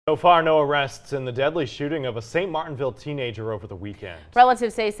So far, no arrests in the deadly shooting of a St. Martinville teenager over the weekend.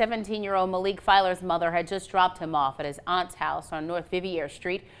 Relatives say 17-year-old Malik Filer's mother had just dropped him off at his aunt's house on North Vivier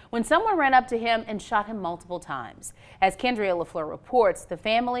Street when someone ran up to him and shot him multiple times. As Kendria LaFleur reports, the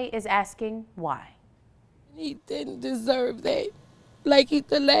family is asking why. He didn't deserve that.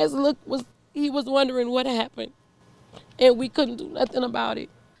 The last look was, he was wondering what happened, and we couldn't do nothing about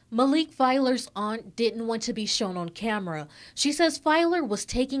it. Malik Filer's aunt didn't want to be shown on camera. She says Filer was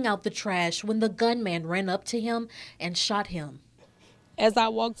taking out the trash when the gunman ran up to him and shot him. As I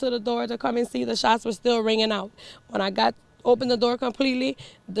walked to the door to come and see, the shots were still ringing out. When I opened the door completely,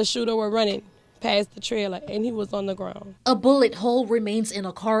 the shooter were running past the trailer, and he was on the ground. A bullet hole remains in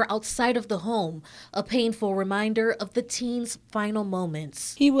a car outside of the home, a painful reminder of the teen's final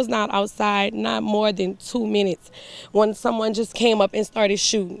moments. He was not outside, not more than 2 minutes, when someone just came up and started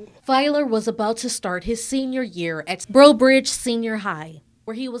shooting. Filer was about to start his senior year at Brobridge Senior High,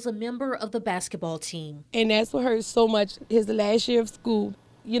 where he was a member of the basketball team. And that's what hurt so much, his last year of school.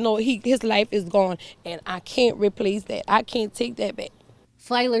 You know, his life is gone, and I can't replace that. I can't take that back.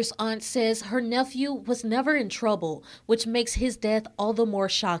 Filer's aunt says her nephew was never in trouble, which makes his death all the more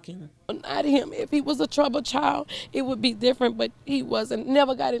shocking. Not him. If he was a troubled child, it would be different, but he wasn't.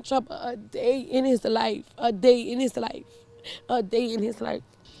 Never got in trouble a day in his life. A day in his life. A day in his life.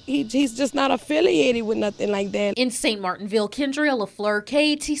 He's just not affiliated with nothing like that. In St. Martinville, Kendria LaFleur,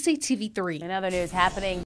 KATC TV3. In other news happening